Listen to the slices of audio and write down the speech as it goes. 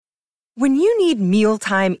When you need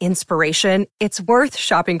mealtime inspiration, it's worth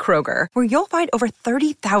shopping Kroger, where you'll find over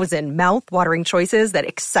 30,000 mouth-watering choices that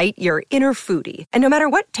excite your inner foodie. And no matter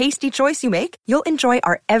what tasty choice you make, you'll enjoy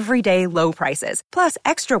our everyday low prices, plus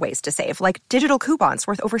extra ways to save, like digital coupons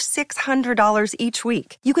worth over $600 each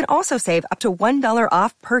week. You can also save up to $1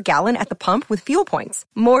 off per gallon at the pump with fuel points.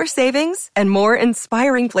 More savings and more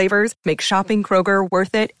inspiring flavors make shopping Kroger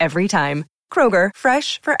worth it every time. Kroger,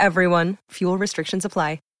 fresh for everyone. Fuel restrictions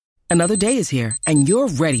apply. Another day is here, and you're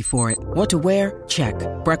ready for it. What to wear? Check.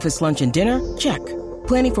 Breakfast, lunch, and dinner? Check.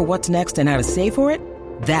 Planning for what's next and how to save for it?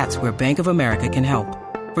 That's where Bank of America can help.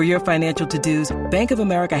 For your financial to-dos, Bank of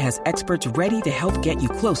America has experts ready to help get you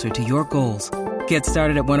closer to your goals. Get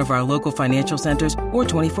started at one of our local financial centers or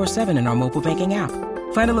 24/7 in our mobile banking app.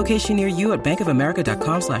 Find a location near you at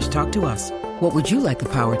bankofamerica.com/talktous. What would you like the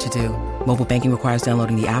power to do? Mobile banking requires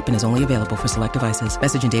downloading the app and is only available for select devices.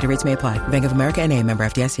 Message and data rates may apply. Bank of America N.A., member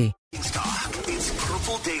FDIC. It's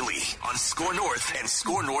Purple Daily on Score North and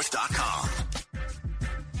ScoreNorth.com.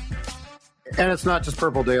 And it's not just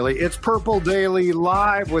Purple Daily. It's Purple Daily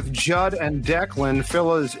Live with Judd and Declan.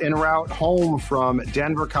 Phil is en route home from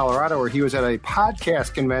Denver, Colorado, where he was at a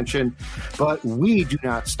podcast convention, but we do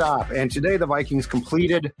not stop. And today the Vikings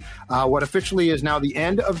completed what officially is now the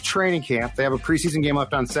end of training camp. They have a preseason game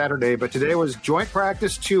left on Saturday, but today was joint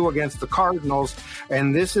practice 2 against the Cardinals,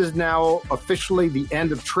 and this is now officially the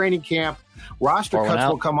end of training camp. Roster cuts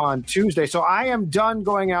will come on Tuesday. So I am done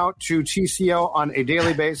going out to TCO on a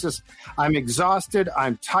daily basis. I'm exhausted.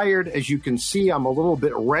 I'm tired. As you can see, I'm a little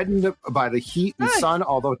bit reddened by the heat and sun,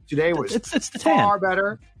 although today was it's the tan. Far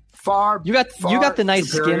better. You got the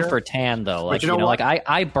nice superior. skin for tan, though. Like, you know like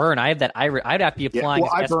I burn. I have that. I'd have to be applying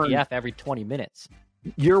SPF every 20 minutes.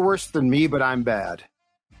 You're worse than me, but I'm bad.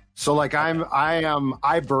 So like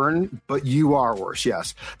I burn, but you are worse.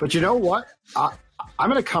 Yes. But you know what?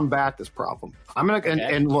 I'm going to combat this problem.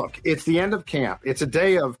 And look, it's the end of camp. It's a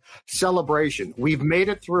day of celebration. We've made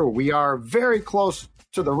it through. We are very close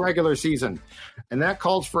to the regular season, and that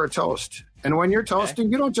calls for a toast. And when you're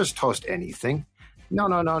toasting, you don't just toast anything. No.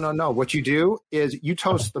 What you do is you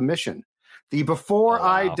toast the mission. The Before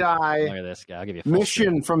I Die Look at this guy. I'll give you a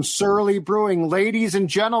mission from Surly Brewing. Ladies and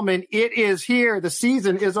gentlemen, it is here. The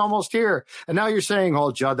season is almost here. And now you're saying,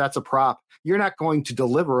 oh, Judd, that's a prop. You're not going to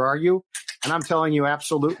deliver, are you? And I'm telling you,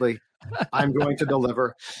 absolutely, I'm going to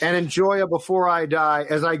deliver. And enjoy a Before I Die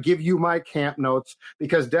as I give you my camp notes,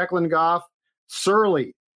 because Declan Goff,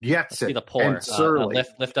 Surly gets it. See the pour. And Surly.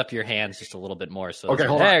 Lift up your hands just a little bit more. So okay,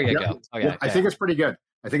 hold there on. you go. Okay, I think it's pretty good.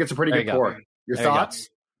 I think it's a pretty good pour. Your thoughts?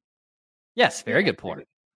 Yes, very good pour.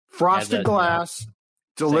 Frosted glass,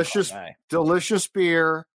 delicious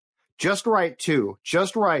beer, just right too,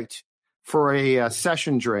 just right for a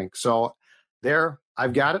session drink. So there,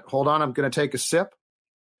 I've got it. Hold on, I'm going to take a sip,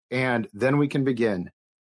 and then we can begin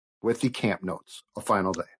with the camp notes, a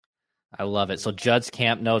final day. I love it. So Judd's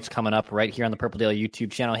camp notes coming up right here on the Purple Daily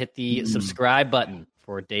YouTube channel. Hit the subscribe button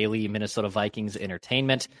for daily Minnesota Vikings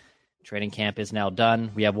entertainment. Training camp is now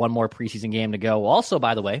done. We have one more preseason game to go. Also,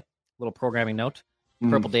 by the way, little programming note,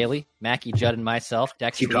 Purple Daily, Mackie, Judd, and myself.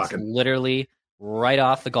 Dexter is literally right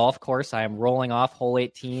off the golf course. I am rolling off hole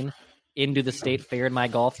 18 into the State Fair in my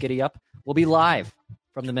golf giddy-up. We'll be live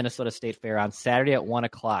from the Minnesota State Fair on Saturday at 1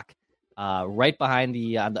 o'clock, right behind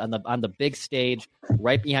on the big stage,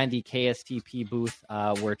 right behind the KSTP booth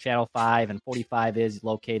where Channel 5 and 45 is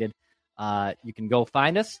located. You can go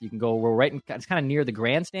find us. You can go. We're right in. It's kind of near the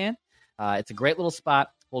grandstand. It's a great little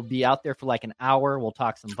spot. We'll be out there for like an hour. We'll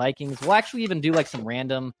talk some Vikings. We'll actually even do like some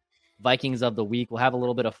random Vikings of the week. We'll have a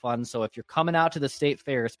little bit of fun. So if you're coming out to the State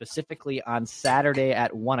Fair, specifically on Saturday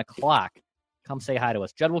at 1 o'clock, come say hi to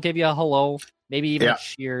us. Judd will give you a hello, maybe even a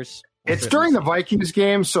cheers. It's during the Vikings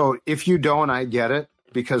game, so if you don't, I get it,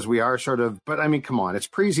 because we are sort of – but, I mean, come on. It's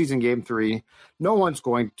preseason game 3. No one's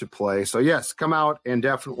going to play. So, yes, come out and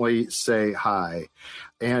definitely say hi.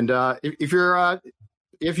 And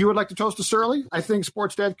if you would like to toast a Surly, I think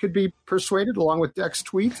Sports Dad could be persuaded, along with Dex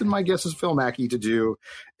tweets, and my guess is Phil Mackey, to do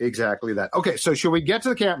exactly that. Okay, so should we get to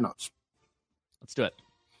the camp notes? Let's do it.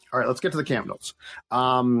 All right, let's get to the camp notes.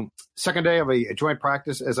 Second day of a joint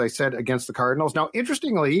practice, as I said, against the Cardinals. Now,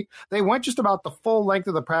 interestingly, they went just about the full length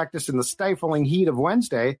of the practice in the stifling heat of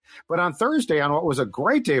Wednesday, but on Thursday, on what was a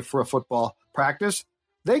great day for a football practice,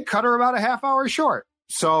 they cut her about a half hour short.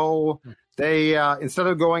 So they, instead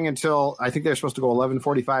of going until, I think they're supposed to go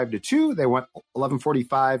 11:45 to 2, they went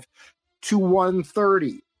 11:45 to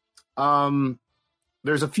 1:30.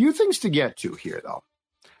 There's a few things to get to here, though.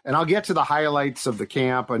 And I'll get to the highlights of the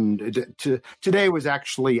camp. And today was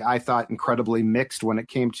actually, I thought, incredibly mixed when it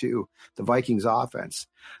came to the Vikings offense.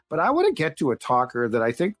 But I want to get to a talker that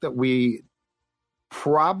I think that we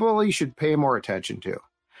probably should pay more attention to.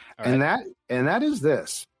 Right. And that is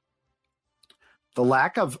this: the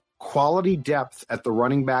lack of quality depth at the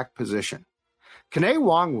running back position. Kene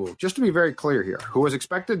Nwangwu, just to be very clear here, who was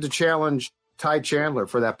expected to challenge Ty Chandler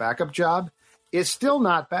for that backup job, is still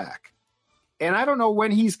not back. And I don't know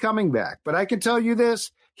when he's coming back, but I can tell you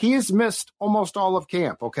this: he has missed almost all of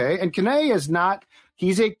camp, okay? And Kene is not,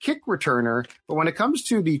 he's a kick returner, but when it comes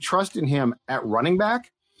to the trust in him at running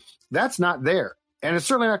back, that's not there. And it's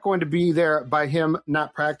certainly not going to be there by him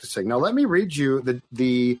not practicing. Now, let me read you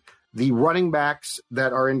the running backs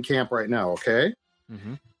that are in camp right now, okay?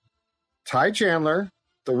 Mm-hmm. Ty Chandler,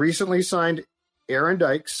 the recently signed Aaron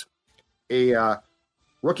Dykes, a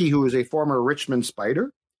rookie who is a former Richmond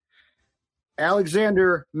Spider,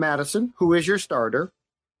 Alexander Madison, who is your starter,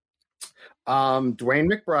 Dwayne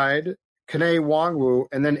McBride, Kene Nwangwu,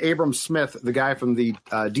 and then Abram Smith, the guy from the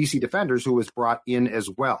DC Defenders, who was brought in as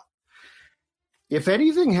well. If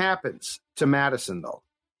anything happens to Madison, though,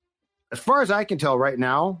 as far as I can tell right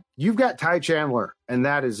now, you've got Ty Chandler, and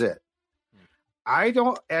that is it.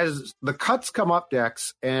 As the cuts come up,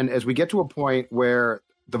 Dex, and as we get to a point where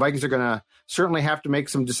the Vikings are going to certainly have to make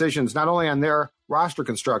some decisions, not only on their roster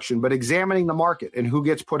construction, but examining the market and who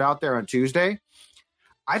gets put out there on Tuesday,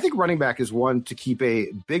 I think running back is one to keep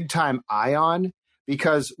a big-time eye on,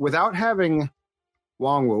 because without having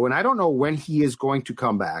Nwangwu, and I don't know when he is going to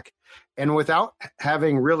come back, and without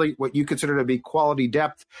having really what you consider to be quality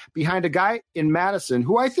depth behind a guy in Madison,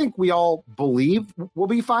 who I think we all believe will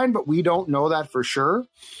be fine, but we don't know that for sure.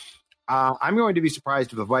 I'm going to be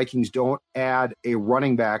surprised if the Vikings don't add a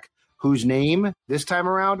running back whose name this time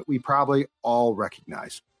around we probably all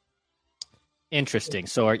recognize. Interesting.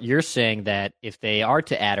 So you're saying that if they are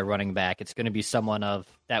to add a running back, it's going to be someone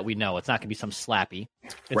that we know. It's not going to be some slappy.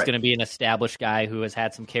 It's right. Going to be an established guy who has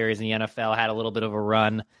had some carries in the NFL, had a little bit of a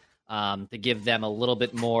run, to give them a little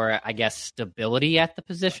bit more, I guess, stability at the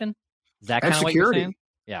position. Is that kind of what you're saying?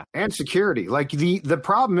 Yeah. And security. Like the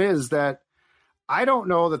problem is that I don't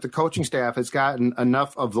know that the coaching staff has gotten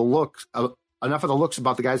enough of the looks about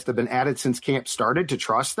the guys that have been added since camp started to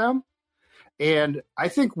trust them. And I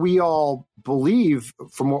think we all believe,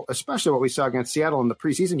 from especially what we saw against Seattle in the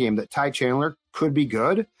preseason game, that Ty Chandler could be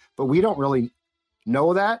good, but we don't really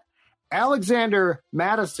know that. Alexander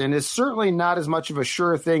Madison is certainly not as much of a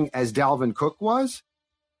sure thing as Dalvin Cook was.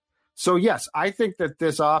 So, yes, I think that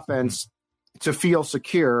this offense, to feel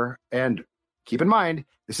secure, and keep in mind,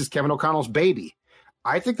 this is Kevin O'Connell's baby.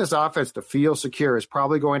 I think this offense, to feel secure, is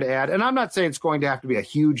probably going to add, and I'm not saying it's going to have to be a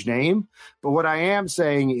huge name, but what I am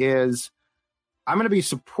saying is I'm going to be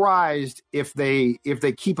surprised if they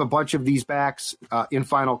keep a bunch of these backs in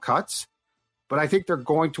final cuts, but I think they're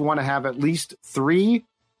going to want to have at least 3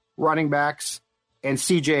 running backs and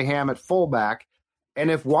CJ Ham at fullback. And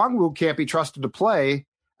if Nwangwu can't be trusted to play,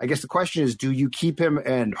 I guess the question is, do you keep him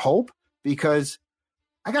and hope? Because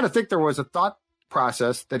I got to think there was a thought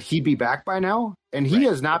process that he'd be back by now, and he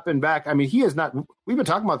has not been back. I mean, he has not. We've been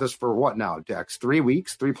talking about this for what now, Dex?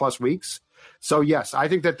 3+ weeks. So, yes, I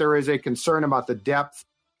think that there is a concern about the depth,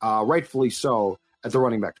 rightfully so, at the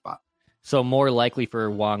running back spot. So more likely for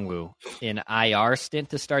Nwangwu in IR stint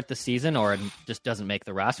to start the season, or just doesn't make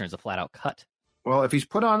the roster as a flat-out cut? Well, if he's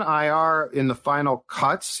put on IR in the final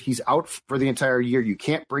cuts, he's out for the entire year. You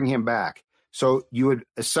can't bring him back. So you would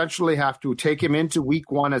essentially have to take him into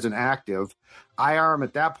week 1 as an active, IR him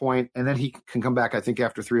at that point, and then he can come back, I think,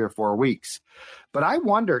 after 3 or 4 weeks. But I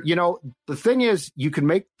wonder, the thing is, you can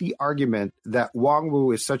make the argument that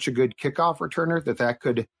Nwangwu is such a good kickoff returner that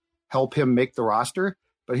could help him make the roster.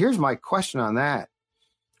 But here's my question on that.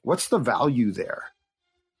 What's the value there?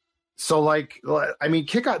 So,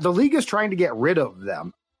 kickoff, the league is trying to get rid of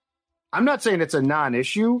them. I'm not saying it's a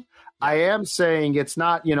non-issue. I am saying it's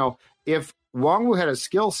not, if Nwangwu had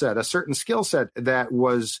a certain skill set that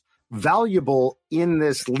was valuable in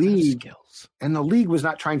this league, and the league was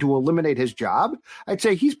not trying to eliminate his job, I'd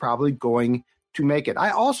say he's probably going to make it.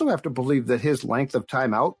 I also have to believe that his length of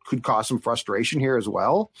time out could cause some frustration here as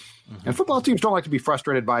well. Mm-hmm. And football teams don't like to be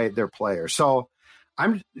frustrated by their players. So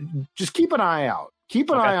I'm just keep an eye out. Keep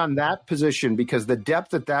an eye on that position, because the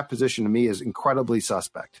depth at that position to me is incredibly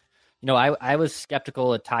suspect. I was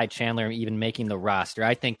skeptical of Ty Chandler even making the roster.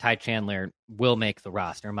 I think Ty Chandler will make the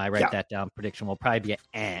roster. I write that down. Prediction will probably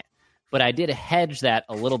be But I did hedge that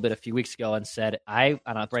a little bit a few weeks ago and said, on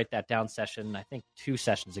a write that down session, I think 2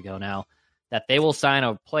 sessions ago now, that they will sign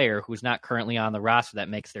a player who's not currently on the roster that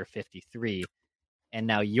makes their 53. And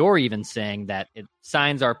now you're even saying that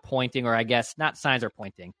signs are pointing, or I guess not signs are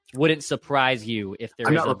pointing. Wouldn't surprise you if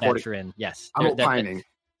there is a veteran. Yes. I'm opining.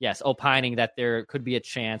 Yes, opining that there could be a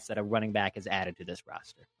chance that a running back is added to this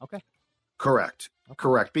roster. Okay. Correct.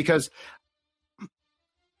 Because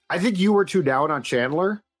I think you were too down on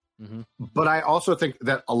Chandler, but I also think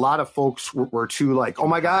that a lot of folks were too like, oh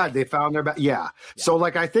my God, they found their back. Yeah. So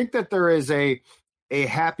like, I think that there is a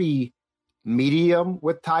happy medium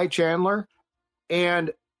with Ty Chandler.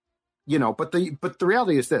 And, but the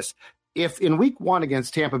reality is this: if in week 1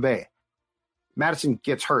 against Tampa Bay, Madison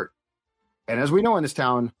gets hurt, and as we know in this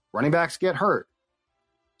town, running backs get hurt,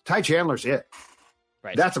 Ty Chandler's it.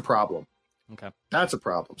 Right. That's a problem. Okay. That's a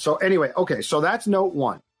problem. So anyway, okay. So that's note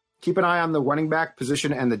 1. Keep an eye on the running back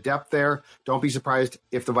position and the depth there. Don't be surprised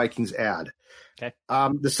if the Vikings add. Okay.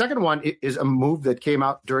 The second one is a move that came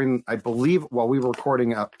out during, I believe, while we were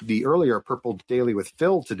recording the earlier Purple Daily with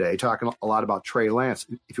Phil today, talking a lot about Trey Lance,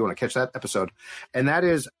 if you want to catch that episode. And that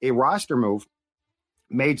is a roster move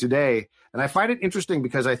made today. And I find it interesting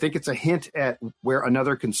because I think it's a hint at where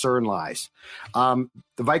another concern lies. The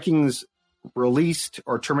Vikings released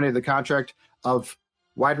or terminated the contract of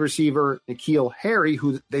wide receiver N'Keal Harry,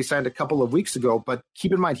 who they signed a couple of weeks ago. But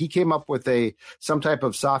keep in mind, he came up with some type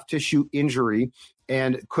of soft tissue injury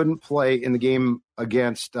and couldn't play in the game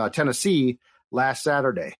against Tennessee last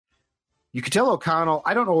Saturday. You could tell O'Connell,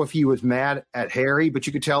 I don't know if he was mad at Harry, but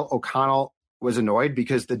you could tell O'Connell was annoyed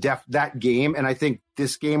because that game, and I think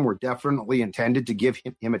this game, were definitely intended to give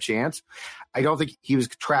him a chance. I don't think he was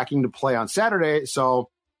tracking to play on Saturday. So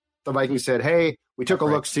the Vikings said, hey, we took a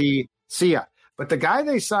look, see ya. But the guy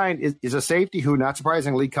they signed is a safety who, not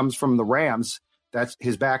surprisingly, comes from the Rams. That's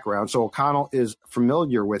his background. So O'Connell is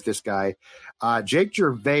familiar with this guy, Jake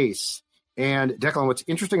Gervais. And Declan, what's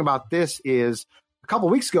interesting about this is a couple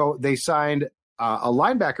of weeks ago, they signed a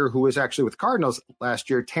linebacker who was actually with Cardinals last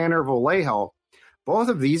year, Tanner Vallejo. Both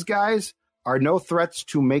of these guys are no threats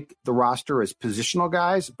to make the roster as positional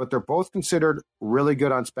guys, but they're both considered really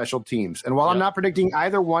good on special teams. And while I'm not predicting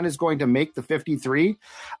either one is going to make the 53,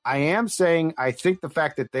 I am saying I think the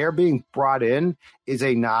fact that they're being brought in is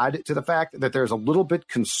a nod to the fact that there's a little bit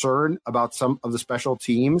concern about some of the special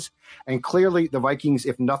teams. And clearly the Vikings,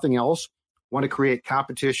 if nothing else, want to create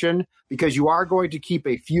competition because you are going to keep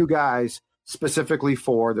a few guys specifically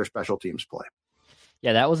for their special teams play.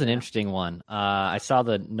 Yeah, that was an interesting one. I saw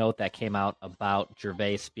the note that came out about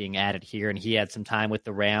Gervais being added here, and he had some time with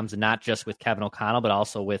the Rams, and not just with Kevin O'Connell, but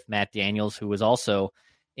also with Matt Daniels, who was also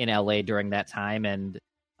in LA during that time. And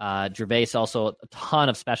Gervais also a ton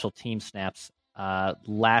of special team snaps.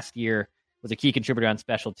 Last year was a key contributor on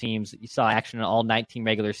special teams. You saw action in all 19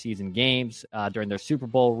 regular season games during their Super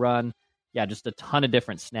Bowl run. Yeah, just a ton of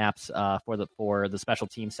different snaps for the special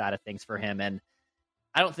team side of things for him. And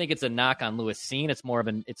I don't think it's a knock on Lewis Cine. It's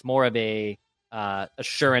more of a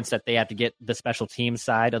assurance that they have to get the special team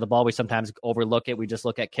side of the ball. We sometimes overlook it. We just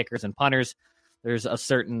look at kickers and punters. There's a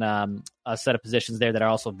certain a set of positions there that are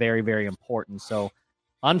also very, very important. So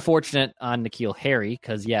unfortunate on N'Keal Harry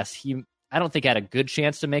because, yes, I don't think had a good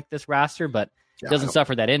chance to make this roster, but doesn't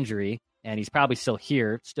suffer that injury. And he's probably still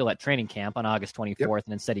here, still at training camp on August 24th,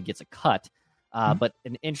 and instead he gets a cut. But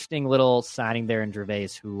an interesting little signing there in Gervais,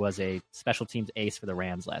 who was a special teams ace for the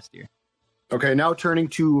Rams last year. Okay, now turning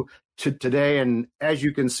to today, and as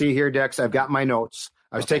you can see here, Dex, I've got my notes.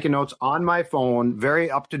 I was taking notes on my phone,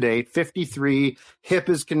 very up to date, 53, hip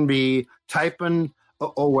as can be, typing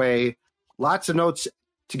away, lots of notes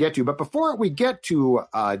to get to. But before we get to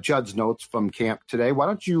Judd's notes from camp today, why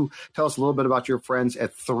don't you tell us a little bit about your friends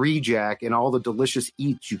at 3 Jack and all the delicious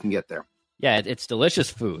eats you can get there? Yeah, it's delicious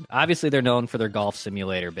food. Obviously, they're known for their golf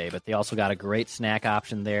simulator, babe, but they also got a great snack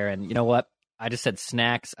option there. And you know what? I just said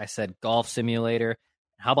snacks. I said golf simulator.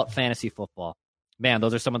 How about fantasy football? Man,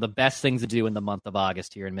 those are some of the best things to do in the month of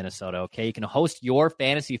August here in Minnesota, okay? You can host your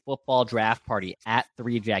fantasy football draft party at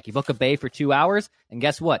 3Jack. You book a bay for 2 hours, and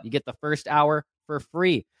guess what? You get the first hour for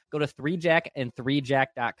free. Go to 3Jack and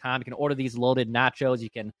 3Jack.com. You can order these loaded nachos.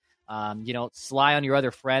 You can sly on your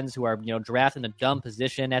other friends who are, drafting a dumb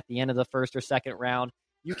position at the end of the first or second round.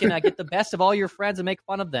 You can get the best of all your friends and make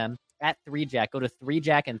fun of them at 3Jack. Go to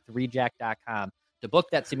 3Jack and 3Jack.com to book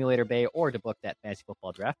that simulator bay or to book that fantasy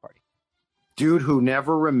football draft party. Dude who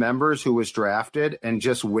never remembers who was drafted and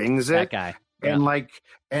just wings it. That guy. Yeah.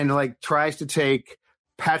 And tries to take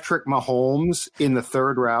Patrick Mahomes in the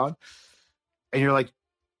third round. And you're like,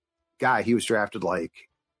 guy, he was drafted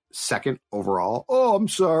second overall. Oh, I'm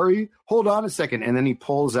sorry. Hold on a second. And then he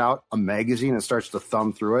pulls out a magazine and starts to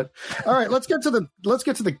thumb through it. All right, let's get to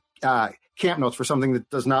the camp notes for something that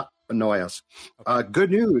does not annoy us.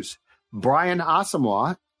 Good news. Brian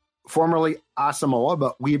Asamoah formerly Asamoah,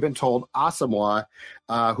 but we've been told Asamoah,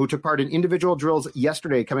 who took part in individual drills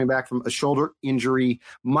yesterday, coming back from a shoulder injury,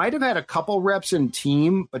 might have had a couple reps in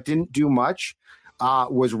team, but didn't do much,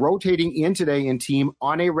 was rotating in today in team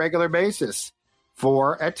on a regular basis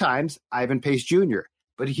for, at times, Ivan Pace Jr.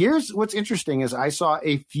 But here's what's interesting is I saw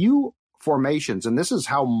a few formations, and this is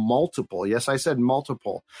how multiple, yes, I said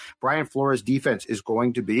multiple, Brian Flores' defense is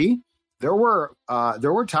going to be. There were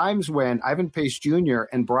times when Ivan Pace Jr.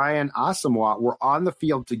 and Brian Asamoah were on the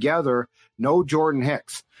field together, no Jordan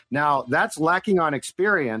Hicks. Now, that's lacking on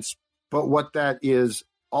experience, but what that is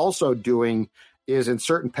also doing is in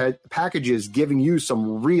certain packages giving you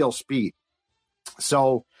some real speed.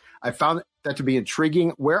 So I found that to be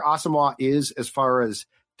intriguing. Where Asamoah is as far as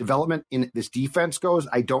development in this defense goes,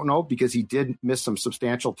 I don't know, because he did miss some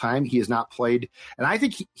substantial time. He has not played, and I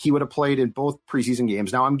think he would have played in both preseason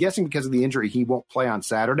games. Now, I'm guessing because of the injury, he won't play on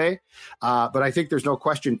Saturday, but I think there's no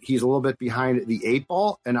question he's a little bit behind the 8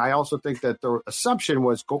 ball, and I also think that the assumption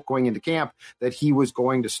was going into camp that he was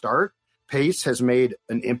going to start. Pace has made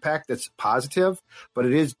an impact that's positive, but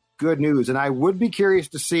it is good news, and I would be curious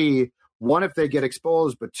to see, one, if they get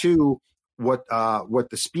exposed, but two, what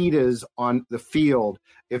the speed is on the field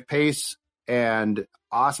if Pace and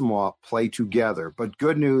Asamoah play together. But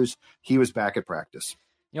good news, he was back at practice.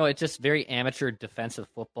 It's just very amateur defensive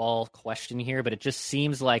football question here, but it just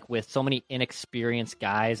seems like with so many inexperienced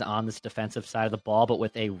guys on this defensive side of the ball, but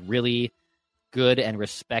with a really good and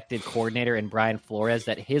respected coordinator in Brian Flores,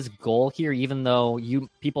 that his goal here, even though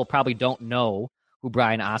people probably don't know who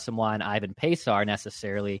Brian Asamoah and Ivan Pace are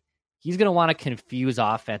necessarily, he's going to want to confuse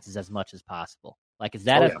offenses as much as possible. Like, is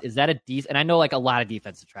that a decent? And I know like a lot of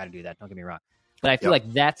defenses try to do that. Don't get me wrong, but I feel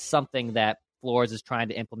like that's something that Flores is trying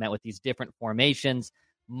to implement with these different formations,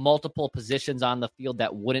 multiple positions on the field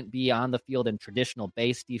that wouldn't be on the field in traditional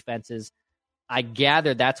base defenses. I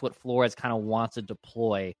gather that's what Flores kind of wants to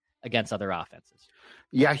deploy against other offenses.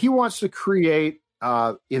 Yeah, he wants to create,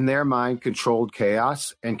 in their mind, controlled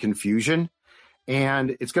chaos and confusion.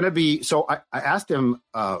 And it's going to be, so I asked him,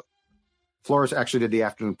 Flores actually did the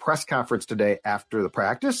afternoon press conference today after the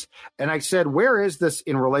practice. And I said, where is this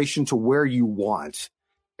in relation to where you want?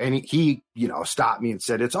 And he stopped me and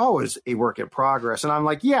said, it's always a work in progress. And I'm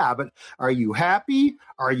like, yeah, but are you happy?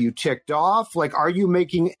 Are you ticked off? Like,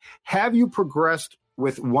 have you progressed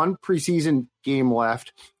with one preseason game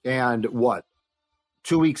left and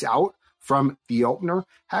 2 weeks out from the opener?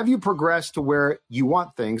 Have you progressed to where you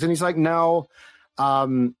want things? And he's like, no,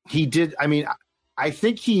 he did. I mean, I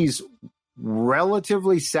think he's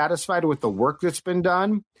relatively satisfied with the work that's been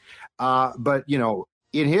done. But, in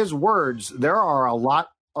his words, there are a lot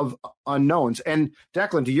of unknowns. And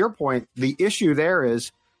Declan, to your point, the issue there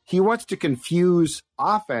is he wants to confuse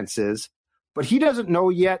offenses, but he doesn't know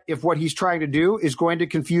yet if what he's trying to do is going to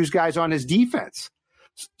confuse guys on his defense.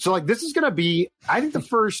 So this is going to be, I think the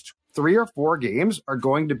first 3 or 4 games are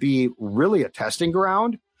going to be really a testing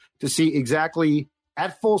ground to see exactly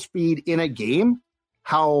at full speed in a game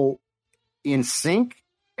how in sync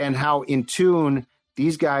and how in tune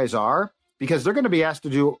these guys are, because they're going to be asked to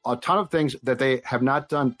do a ton of things that they have not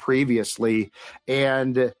done previously.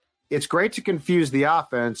 And it's great to confuse the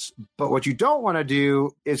offense, but what you don't want to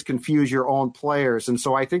do is confuse your own players. And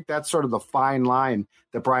so I think that's sort of the fine line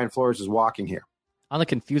that Brian Flores is walking here. On the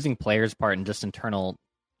confusing players part and just internal,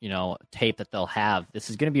 tape that they'll have, this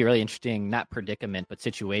is going to be a really interesting, not predicament, but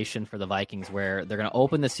situation for the Vikings where they're going to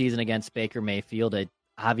open the season against Baker Mayfield, a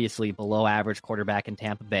obviously below average quarterback in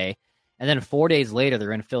Tampa Bay. And then 4 days later,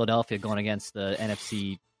 they're in Philadelphia going against the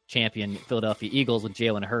NFC champion Philadelphia Eagles with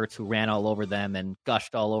Jalen Hurts, who ran all over them and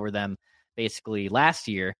gushed all over them basically last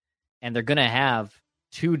year. And they're going to have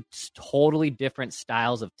 2 totally different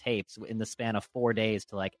styles of tapes in the span of 4 days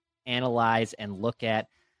to analyze and look at.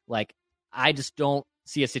 I just don't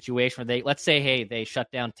see a situation where let's say, hey, they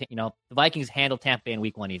shut down, the Vikings handled Tampa Bay in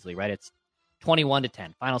week 1 easily, right? It's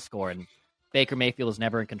 21-10 final score, and Baker Mayfield is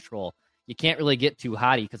never in control. You can't really get too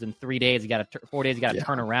hotty because in 4 days, you got to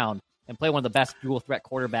turn around and play one of the best dual threat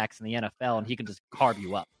quarterbacks in the NFL, and he can just carve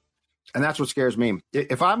you up. And that's what scares me.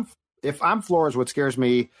 If I'm Flores, what scares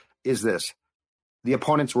me is this: the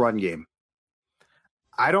opponent's run game.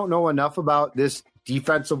 I don't know enough about this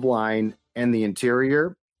defensive line and the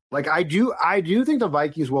interior. I do think the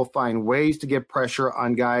Vikings will find ways to get pressure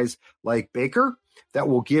on guys like Baker that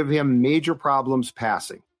will give him major problems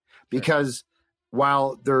passing. Because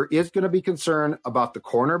while there is going to be concern about the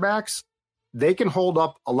cornerbacks, they can hold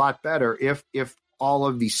up a lot better if all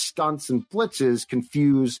of these stunts and blitzes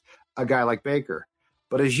confuse a guy like Baker.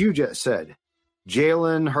 But as you just said,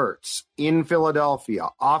 Jalen Hurts in Philadelphia,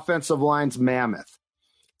 offensive line's mammoth.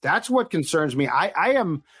 That's what concerns me. I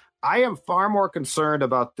am I am far more concerned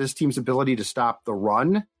about this team's ability to stop the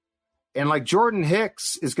run. And like Jordan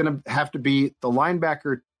Hicks is going to have to be the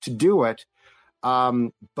linebacker to do it.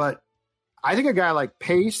 But I think a guy like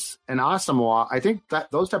Pace and Asamoah, I think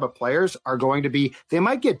that those type of players are going to be, they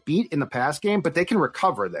might get beat in the pass game, but they can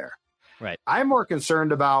recover there. Right. I'm more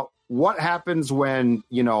concerned about what happens when,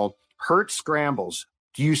 Hurt scrambles.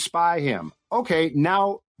 Do you spy him? Okay,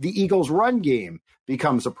 now the Eagles' run game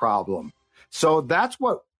becomes a problem. So that's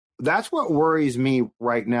what worries me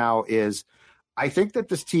right now is I think that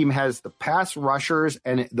this team has the pass rushers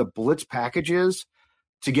and the blitz packages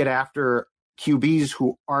to get after QBs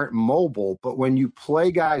who aren't mobile. But when you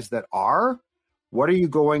play guys that are, what are you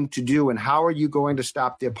going to do? And how are you going to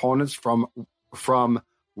stop the opponents from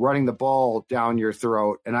running the ball down your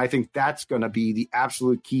throat? And I think that's going to be the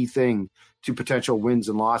absolute key thing to potential wins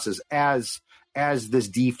and losses as this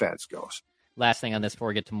defense goes. Last thing on this before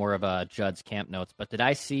we get to more of Judd's camp notes, but did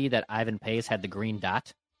I see that Ivan Pace had the green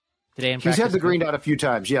dot today in practice? He's had the green dot a few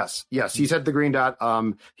times. Yes, he's had the green dot.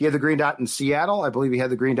 He had the green dot in Seattle. I believe he had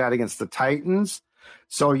the green dot against the Titans.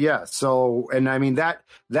 So, and I mean, that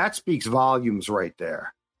speaks volumes right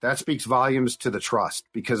there. That speaks volumes to the trust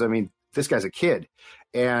because, I mean, this guy's a kid.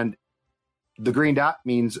 And the green dot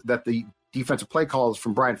means that the defensive play calls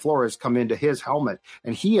from Brian Flores come into his helmet,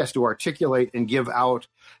 and he has to articulate and give out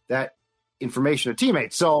that information to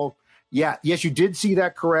teammates. So, yes, you did see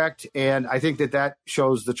that correct, and I think that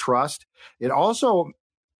shows the trust. It also,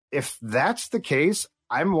 if that's the case,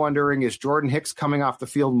 I'm wondering, is Jordan Hicks coming off the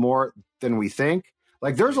field more than we think?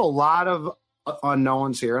 Like, there's a lot of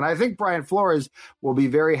unknowns here, and I think Brian Flores will be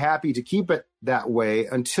very happy to keep it that way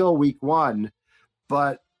until week 1.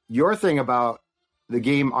 But your thing about the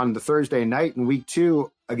game on the Thursday night in week 2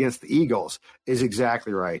 against the Eagles is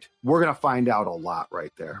exactly right. We're going to find out a lot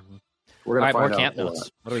right there. Mm-hmm. We're going to find more out camp a notes.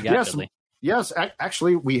 lot. What do we got, Billy? Yes,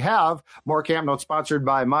 actually, we have more camp notes sponsored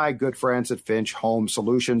by my good friends at Finch Home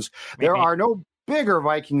Solutions. There are no bigger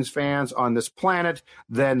Vikings fans on this planet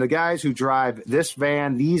than the guys who drive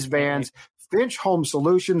these vans. Finch Home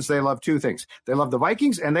Solutions, they love two things. They love the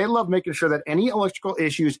Vikings, and they love making sure that any electrical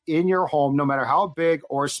issues in your home, no matter how big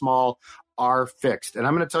or small, are fixed. And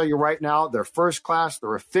I'm going to tell you right now, they're first class,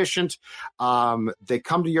 they're efficient. They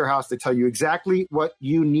come to your house, they tell you exactly what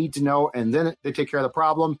you need to know, and then they take care of the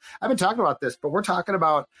problem. I've been talking about this, but we're talking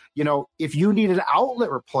about, if you need an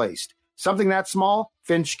outlet replaced, something that small,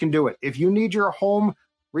 Finch can do it. If you need your home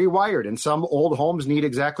rewired, and some old homes need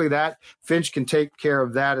exactly that, Finch can take care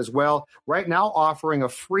of that as well. Right now, offering a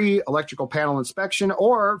free electrical panel inspection,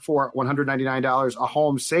 or for $199, a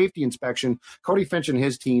home safety inspection. Cody Finch and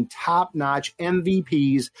his team, top-notch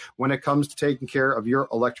MVPs when it comes to taking care of your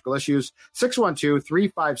electrical issues.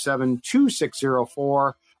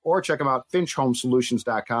 612-357-2604, or check them out,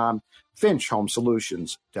 finchhomesolutions.com,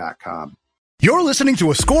 finchhomesolutions.com. You're listening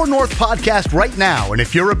to a Score North podcast right now, and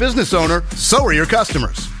if you're a business owner, so are your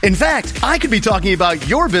customers. In fact, I could be talking about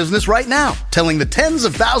your business right now, telling the tens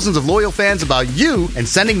of thousands of loyal fans about you and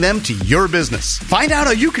sending them to your business. Find out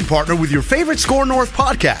how you can partner with your favorite Score North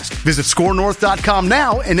podcast. Visit scorenorth.com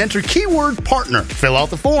now and enter keyword partner. Fill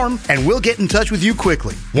out the form, and we'll get in touch with you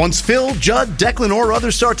quickly. Once Phil, Judd, Declan, or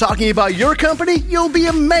others start talking about your company, you'll be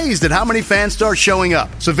amazed at how many fans start showing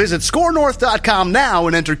up. So visit scorenorth.com now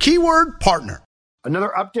and enter keyword partner.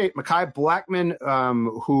 Another update, Mekhi Blackman,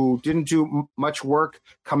 who didn't do much work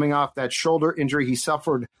coming off that shoulder injury he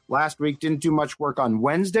suffered last week, didn't do much work on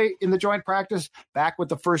Wednesday in the joint practice, back with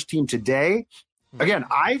the first team today. Again,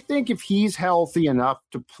 I think if he's healthy enough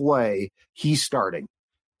to play, he's starting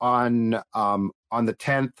on the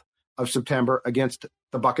 10th of September against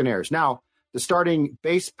the Buccaneers. Now, the starting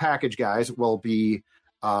base package guys will be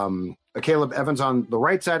Caleb Evans on the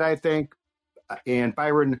right side, I think, and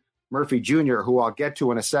Byron Murphy Jr., who I'll get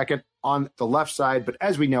to in a second, on the left side. But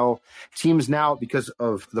as we know, teams now, because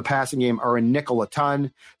of the passing game, are in nickel a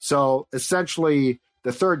ton. So essentially,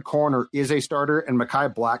 the third corner is a starter, and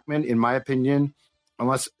Mekhi Blackman, in my opinion,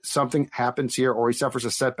 unless something happens here or he suffers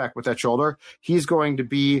a setback with that shoulder, he's going to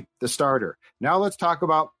be the starter. Now let's talk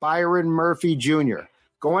about Byron Murphy Jr.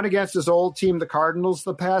 Going against his old team, the Cardinals,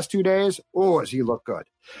 the past 2 days. Oh, does he look good?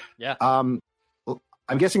 Yeah. I'm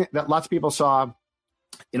guessing that lots of people saw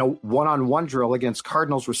in a one-on-one drill against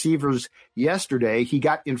Cardinals receivers yesterday, he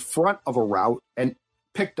got in front of a route and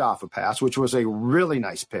picked off a pass, which was a really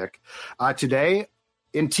nice pick. Today,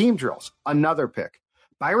 in team drills, another pick.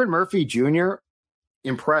 Byron Murphy Jr.,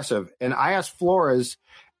 impressive. And I asked Flores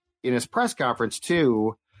in his press conference,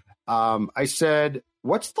 too, I said,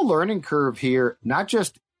 what's the learning curve here, not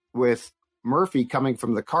just with Murphy coming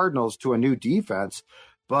from the Cardinals to a new defense,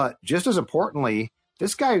 but just as importantly,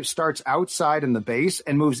 This guy starts outside in the base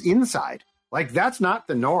and moves inside. Like, that's not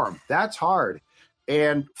the norm. That's hard.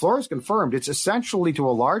 And Flores confirmed it's essentially, to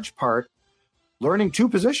a large part, learning two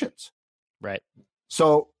positions. Right.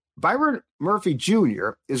 So Byron Murphy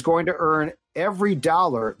Jr. is going to earn every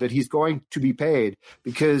dollar that he's going to be paid,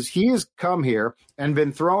 because he has come here and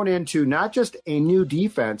been thrown into not just a new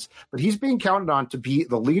defense, but he's being counted on to be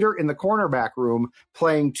the leader in the cornerback room,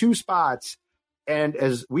 playing two spots. And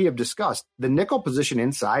as we have discussed, the nickel position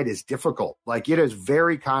inside is difficult. Like, it is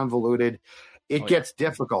very convoluted. It gets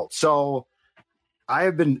difficult. So I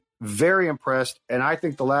have been very impressed. And I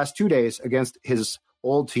think the last 2 days against his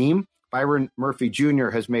old team, Byron Murphy Jr.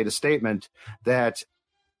 has made a statement that,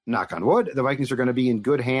 knock on wood, the Vikings are going to be in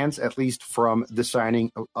good hands, at least from the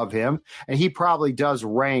signing of him. And he probably does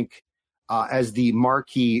rank as the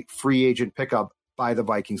marquee free agent pickup by the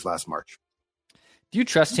Vikings last March. Do you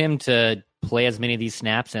trust him to play as many of these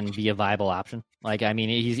snaps and be a viable option? Like, I mean,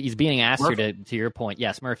 he's being asked here to your point.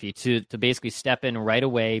 Yes, Murphy, to basically step in right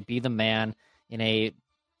away, be the man in a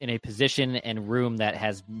position and room that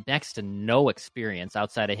has next to no experience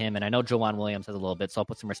outside of him. And I know Joanne Williams has a little bit, so I'll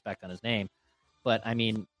put some respect on his name. But I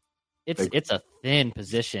mean, it's a thin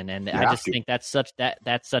position, and I just think that's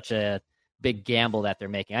such a big gamble that they're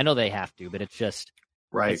making. I know they have to, but it's just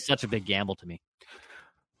it's such a big gamble to me.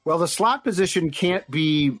 Well, the slot position can't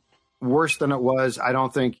be worse than it was, I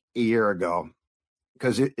don't think, a year ago,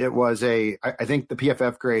 because it was I think the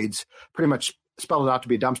PFF grades pretty much spelled it out to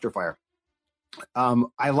be a dumpster fire.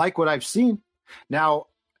 I like what I've seen. Now,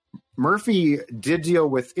 Murphy did deal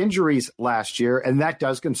with injuries last year, and that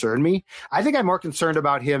does concern me. I think I'm more concerned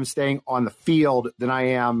about him staying on the field than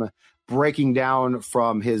I am breaking down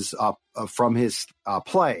from his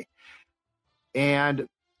play. And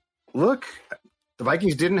look, the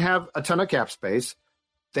Vikings didn't have a ton of cap space.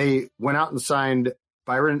 They went out and signed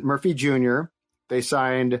Byron Murphy Jr. They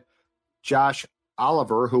signed Josh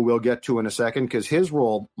Oliver, who we'll get to in a second, because his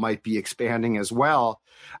role might be expanding as well.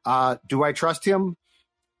 Do I trust him?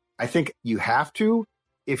 I think you have to.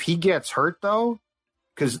 If he gets hurt, though,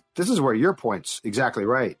 because this is where your point's exactly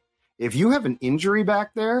right. If you have an injury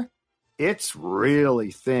back there, it's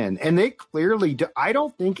really thin. And they clearly do. I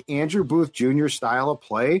don't think Andrew Booth Jr.'s style of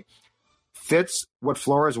play fits what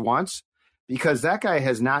Flores wants, because that guy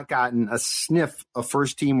has not gotten a sniff of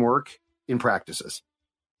first-team work in practices.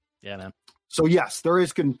 Yeah, man. So, yes, there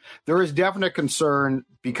is definite concern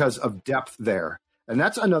because of depth there. And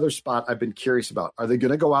that's another spot I've been curious about. Are they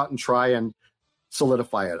going to go out and try and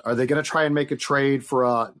solidify it? Are they going to try and make a trade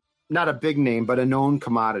for not a big name, but a known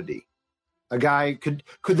commodity? A guy, could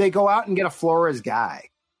they go out and get a Flores guy?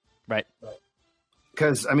 Right.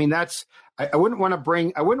 Because, I mean, I wouldn't want to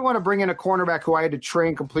bring in a cornerback who I had to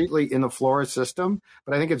train completely in the Flores system.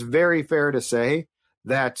 But I think it's very fair to say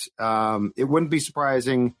that it wouldn't be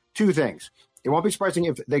surprising. Two things. It won't be surprising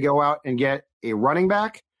if they go out and get a running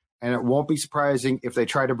back, and it won't be surprising if they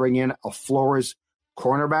try to bring in a Flores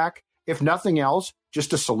cornerback, if nothing else, just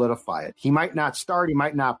to solidify it. He might not start, he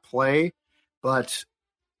might not play, but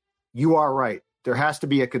you are right. There has to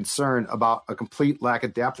be a concern about a complete lack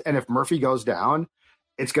of depth, and if Murphy goes down,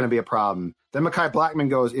 it's going to be a problem. Then Mekhi Blackman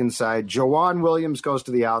goes inside. Joanne Williams goes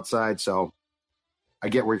to the outside, so I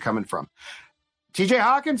get where you're coming from. TJ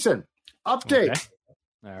Hawkinson, update. Okay.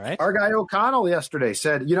 All right. Our guy O'Connell yesterday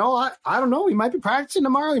said, I don't know. He might be practicing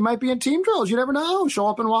tomorrow. He might be in team drills. You never know. Show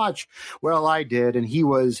up and watch. Well, I did. And he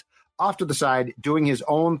was off to the side doing his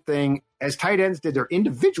own thing. As tight ends did their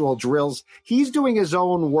individual drills, he's doing his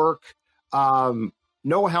own work.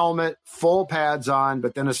 No helmet, full pads on.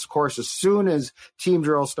 But then, of course, as soon as team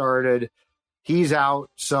drill started, he's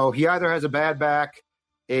out. So he either has a bad back,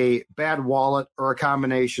 a bad wallet, or a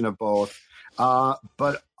combination of both.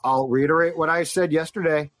 But I'll reiterate what I said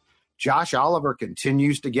yesterday. Josh Oliver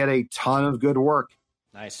continues to get a ton of good work.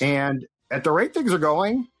 Nice. And at the rate things are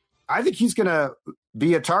going, I think he's going to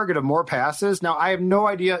be a target of more passes. Now, I have no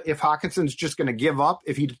idea if Hawkinson's just going to give up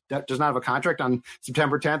if he does not have a contract on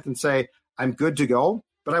September 10th and say, I'm good to go.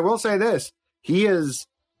 But I will say this. He's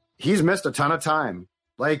missed a ton of time.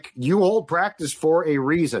 Like, you hold practice for a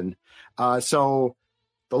reason. So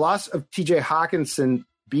the loss of TJ Hawkinson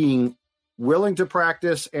being willing to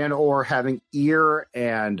practice and or having ear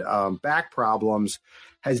and back problems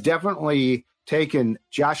has definitely taken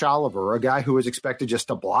Josh Oliver, a guy who is expected just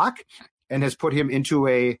to block, and has put him into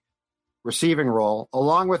a receiving role,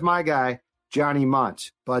 along with my guy, Johnny Munt.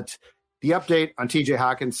 But the update on TJ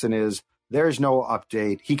Hawkinson is there's no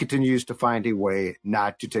update. He continues to find a way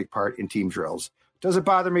not to take part in team drills. Does it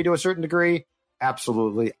bother me to a certain degree?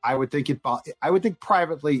 Absolutely. I would think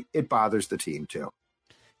privately it bothers the team too.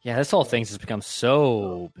 Yeah, this whole thing's just become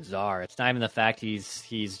so bizarre. It's not even the fact he's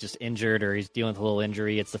just injured or he's dealing with a little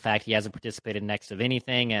injury. It's the fact he hasn't participated next of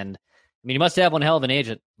anything. And I mean, he must have one hell of an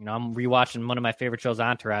agent. I'm rewatching one of my favorite shows,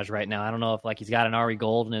 Entourage, right now. I don't know if he's got an Ari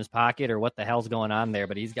Gold in his pocket or what the hell's going on there,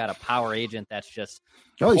 but he's got a power agent that's just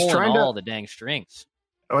he's trying all the dang strings.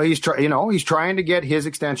 Oh, he's trying to get his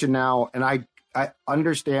extension now, and I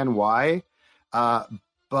understand why.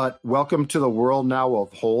 But welcome to the world now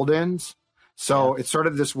of hold-ins. So It's sort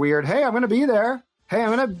of this weird, hey, I'm going to be there. Hey,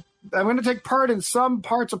 I'm going to take part in some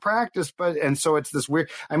parts of practice. And so it's this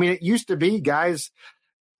weird, I mean, it used to be guys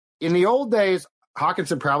in the old days,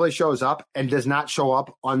 Hawkinson probably shows up and does not show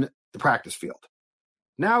up on the practice field.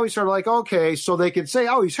 Now he's sort of like, okay, so they could say,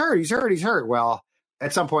 oh, he's hurt. Well,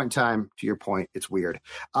 at some point in time, to your point, it's weird.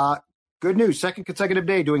 Good news, second consecutive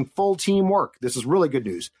day doing full team work. This is really good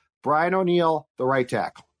news. Brian O'Neill, the right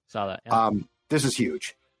tackle. Saw that. Yeah. This is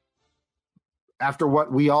huge. After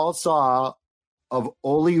what we all saw of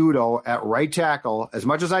Oli Udoh at right tackle, as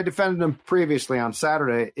much as I defended him previously on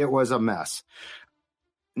Saturday, it was a mess.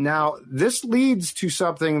 Now, this leads to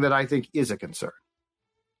something that I think is a concern.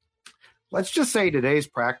 Let's just say today's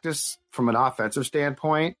practice, from an offensive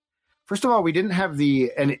standpoint, first of all, we didn't have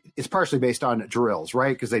and it's partially based on drills,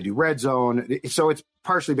 right? Because they do red zone. So it's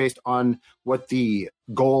partially based on what the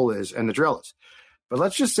goal is and the drill is. But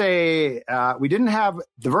let's just say we didn't have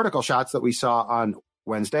the vertical shots that we saw on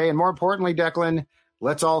Wednesday. And more importantly, Declan,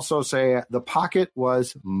 let's also say the pocket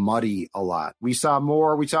was muddy a lot. We saw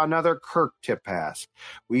another Kirk tip pass.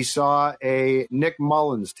 We saw a Nick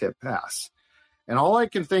Mullins tip pass. And all I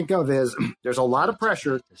can think of is there's a lot of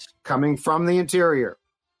pressure coming from the interior.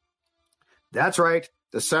 That's right,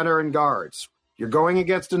 the center and guards. You're going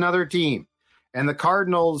against another team. And the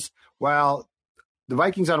Cardinals, well, the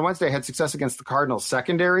Vikings on Wednesday had success against the Cardinals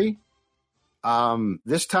secondary.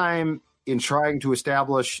 This time in trying to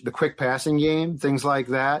establish the quick passing game, things like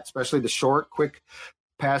that, especially the short, quick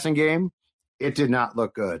passing game, it did not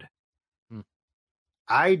look good.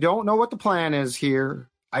 I don't know what the plan is here.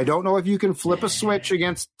 I don't know if you can flip a switch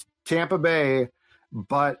against Tampa Bay,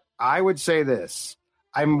 but I would say this.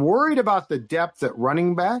 I'm worried about the depth at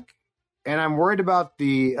running back, and I'm worried about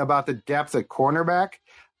the depth at cornerback.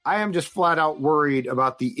 I am just flat out worried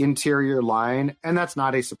about the interior line, and that's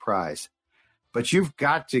not a surprise. But you've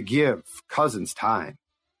got to give Cousins time.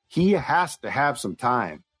 He has to have some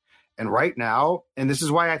time. And right now, and this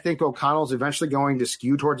is why I think O'Connell's eventually going to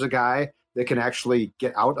skew towards a guy that can actually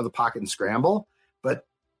get out of the pocket and scramble, but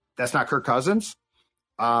that's not Kirk Cousins.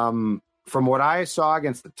 From what I saw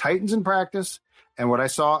against the Titans in practice and what I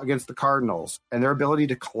saw against the Cardinals and their ability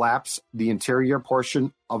to collapse the interior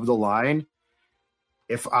portion of the line,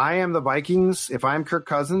 if I am the Vikings, if I'm Kirk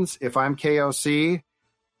Cousins, if I'm KOC,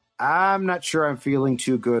 I'm not sure I'm feeling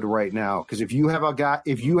too good right now. Because if you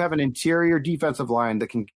have an interior defensive line that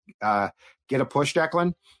can get a push,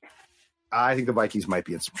 Declan, I think the Vikings might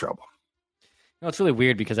be in some trouble. It's really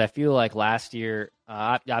weird because I feel like last year,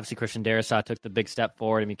 obviously Christian Darrisaw took the big step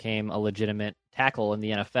forward and became a legitimate tackle in the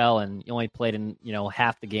NFL, and he only played in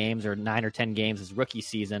half the games or 9 or 10 games his rookie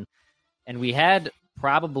season. And we had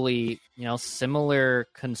probably similar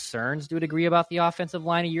concerns to a degree about the offensive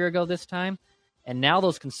line a year ago this time, and now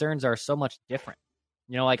those concerns are so much different.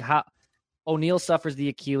 Like how O'Neal suffers the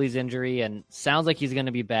Achilles injury and sounds like he's going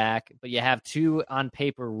to be back, but you have two on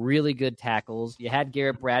paper really good tackles. You had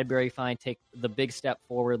Garrett Bradbury finally take the big step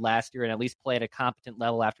forward last year and at least play at a competent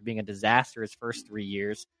level after being a disaster his first 3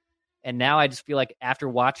 years. And now I just feel like after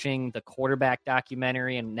watching the quarterback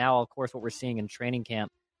documentary and now, of course, what we're seeing in training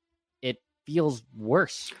camp, it feels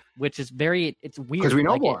worse, which is it's weird. Because we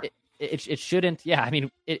know more. It shouldn't. Yeah, I mean,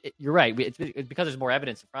 you're right. It's because there's more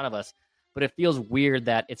evidence in front of us. But it feels weird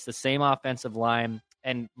that it's the same offensive line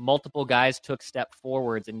and multiple guys took step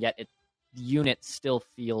forwards, and yet the unit still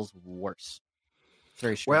feels worse. It's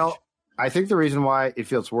very strange. Well, I think the reason why it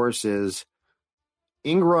feels worse is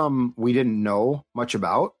Ingram we didn't know much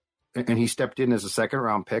about, and he stepped in as a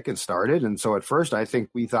second-round pick and started. And so at first I think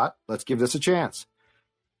we thought, let's give this a chance.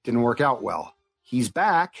 Didn't work out well. He's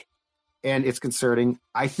back, and it's concerning.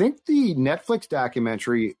 I think the Netflix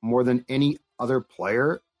documentary, more than any other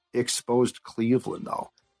player, exposed Cleveland,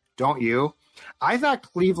 though. Don't you? I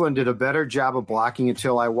thought Cleveland did a better job of blocking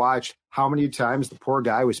until I watched how many times the poor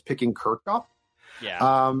guy was picking Kirk up.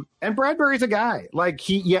 Yeah. And Bradbury's a guy. Like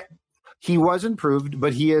he was improved,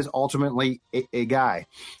 but he is ultimately a guy.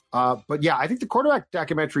 But yeah, I think the quarterback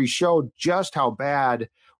documentary showed just how bad.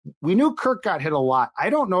 We knew Kirk got hit a lot. I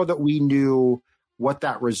don't know that we knew what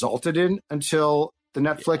that resulted in until the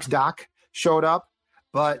Netflix doc showed up.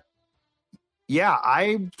 But yeah,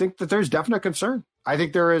 I think that there's definite concern. I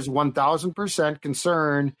think there is 1,000%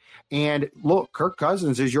 concern. And look, Kirk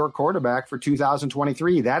Cousins is your quarterback for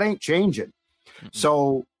 2023. That ain't changing. Mm-hmm.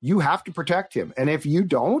 So you have to protect him. And if you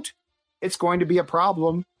don't, it's going to be a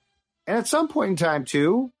problem. And at some point in time,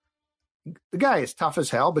 too, the guy is tough as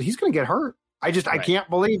hell, but he's going to get hurt. I can't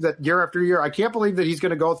believe that year after year. I can't believe that he's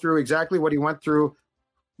going to go through exactly what he went through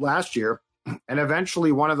last year. And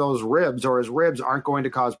eventually one of those ribs or his ribs aren't going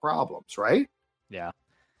to cause problems, right? Yeah,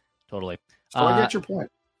 totally. So I get your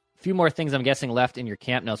point. A few more things I'm guessing left in your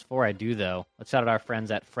camp notes. Before I do, though, let's shout out our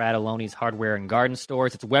friends at Fratelloni's Hardware and Garden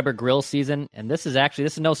Stores. It's Weber Grill season, and this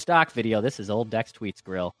is no stock video. This is old Dex Tweets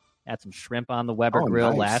grill. Had some shrimp on the Weber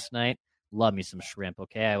grill last night. Love me some shrimp,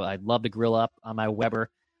 okay? I'd love to grill up on my Weber.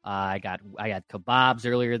 I got kebabs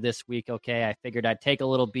earlier this week, okay? I figured I'd take a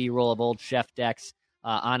little B-roll of old Chef Dex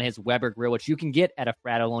on his Weber grill, which you can get at a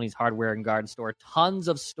Fratelloni's Hardware and Garden Store. Tons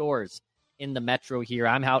of stores in the metro here.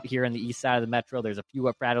 I'm out here in the east side of the metro. There's a few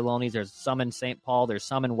at Fratelloni's. There's some in St. Paul. There's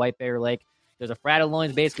some in White Bear Lake. There's a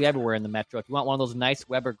Fratelloni's basically everywhere in the metro. If you want one of those nice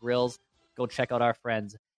Weber grills, go check out our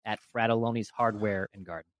friends at Fratelloni's Hardware and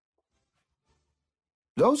Garden.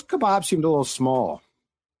 Those kebabs seemed a little small.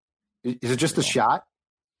 Is it just the shot?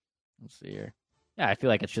 Let's see here. Yeah, I feel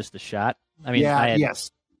like it's just the shot. I mean,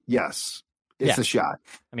 yes. It's the shot.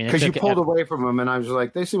 I mean, because you pulled away from them, and I was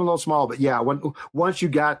like, they seem a little small. But yeah, once you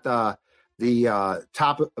got the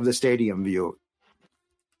top of the stadium view,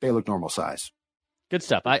 they look normal size. Good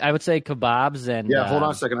stuff. I would say kebabs and hold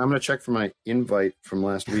on a second. I'm going to check for my invite from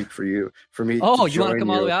last week for me. Oh, you want to come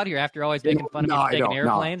all the way out here after always making fun of me taking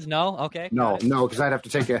airplanes? No, okay. No, because I'd have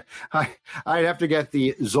to I'd have to get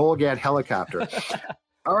the Zolgad helicopter.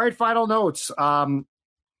 All right, final notes.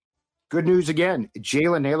 Good news again.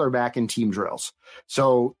 Jalen Naylor back in team drills.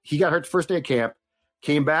 So he got hurt the first day of camp,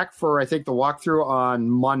 came back for I think the walkthrough on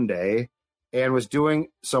Monday, and was doing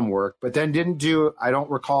some work, but then I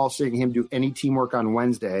don't recall seeing him do any teamwork on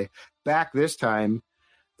Wednesday. Back this time,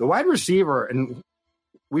 the wide receiver, and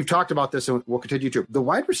we've talked about this and we'll continue to, the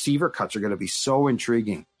wide receiver cuts are going to be so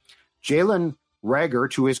intriguing. Jalen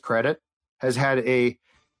Reagor, to his credit, has had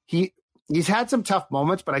he's had some tough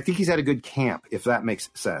moments, but I think he's had a good camp, if that makes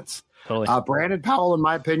sense. Totally. Brandon Powell, in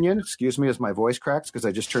my opinion, excuse me as my voice cracks because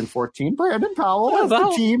I just turned 14. Brandon Powell has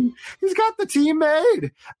the team. He's got the team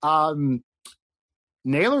made.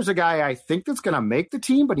 Naylor's a guy I think that's going to make the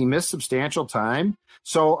team, but he missed substantial time.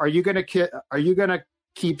 So are you going to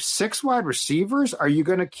keep 6 wide receivers? Are you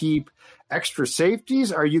going to keep extra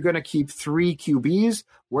safeties? Are you going to keep 3 QBs?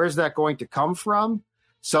 Where's that going to come from?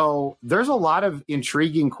 So there's a lot of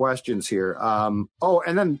intriguing questions here. And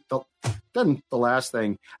then the last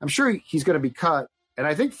thing, I'm sure he's going to be cut. And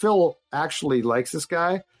I think Phil actually likes this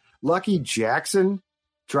guy. Lucky Jackson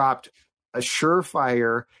dropped a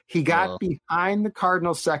surefire. He got behind the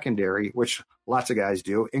Cardinals secondary, which lots of guys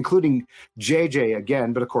do, including JJ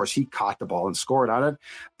again. But of course, he caught the ball and scored on it.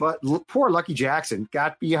 But poor Lucky Jackson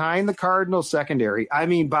got behind the Cardinals secondary. I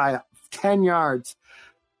mean, by 10 yards.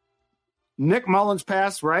 Nick Mullins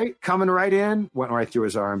pass, coming right in, went right through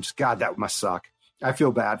his arms. God, that must suck. I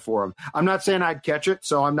feel bad for him. I'm not saying I'd catch it,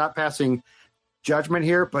 so I'm not passing judgment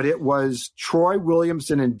here, but it was Troy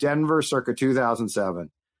Williamson in Denver circa 2007.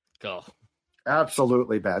 Go.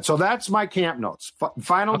 Absolutely bad. So that's my camp notes.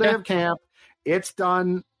 Final day of camp. It's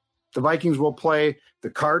done. The Vikings will play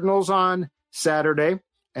the Cardinals on Saturday.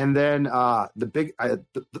 And then the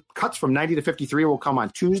cuts from 90 to 53 will come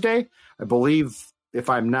on Tuesday. I believe,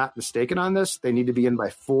 if I'm not mistaken on this, they need to be in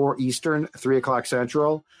by 4 Eastern, 3 o'clock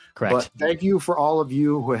Central. Correct. But thank you for all of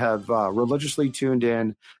you who have religiously tuned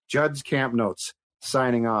in. Judd's Camp Notes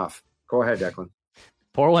signing off. Go ahead, Declan.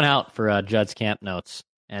 Pour one out for Judd's Camp Notes.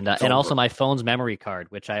 And also my phone's memory card,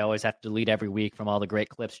 which I always have to delete every week from all the great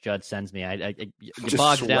clips Judd sends me. It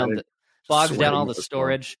bogs down all the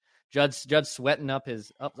storage. Judd's sweating up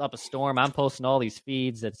a storm. I'm posting all these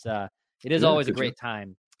feeds. It is always a great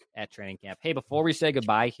time at training camp. Hey, before we say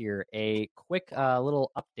goodbye here, a quick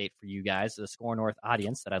little update for you guys, the Score North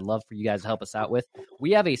audience, that I'd love for you guys to help us out with.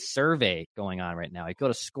 We have a survey going on right now. You go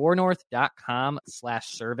to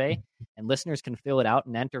scorenorth.com/survey, and listeners can fill it out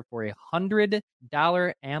and enter for a $100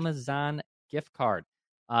 Amazon gift card.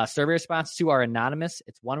 Survey responses to are anonymous.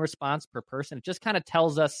 It's 1 response per person. It just kind of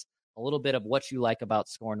tells us a little bit of what you like about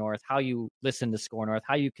Score North, how you listen to Score North,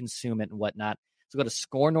 how you consume it, and whatnot. So go to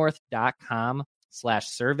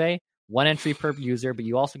scorenorth.com/survey, 1 entry per user, but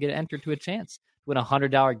you also get entered to a chance to win a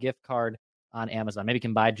 $100 gift card on Amazon. Maybe you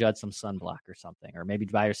can buy Judd some sunblock or something, or maybe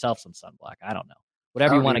buy yourself some sunblock. I don't know.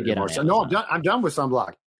 Whatever you want to get on Amazon. No, I'm done with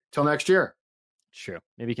sunblock till next year. True.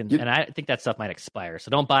 Maybe you can, and I think that stuff might expire.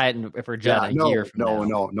 So don't buy it for Judd a year from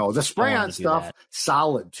now. No. The spray on stuff,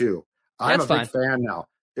 solid too. I'm That's a big fan now.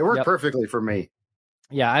 It worked perfectly for me.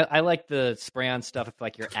 Yeah, I like the spray on stuff if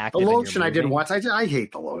like you're active. The lotion I did once. I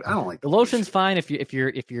hate the lotion. I don't like the lotion's fine if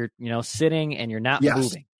you're sitting and you're not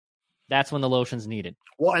moving. That's when the lotion's needed.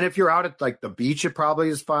 Well, and if you're out at like the beach, it probably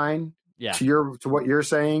is fine. Yeah. To what you're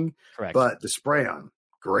saying. Correct. But the spray on,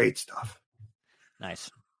 great stuff.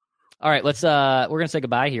 Nice. All right, we're gonna say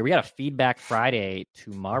goodbye here. We got a Feedback Friday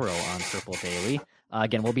tomorrow on Purple Daily.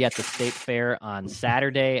 Again, we'll be at the State Fair on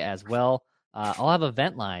Saturday as well. I'll have a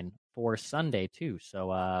vent line for Sunday too,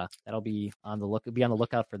 so that'll be on the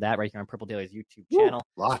lookout for that right here on Purple Daily's YouTube channel.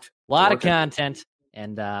 Lot of content,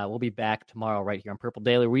 and we'll be back tomorrow right here on Purple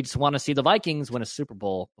Daily. We just want to see the Vikings win a Super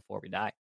Bowl before we die.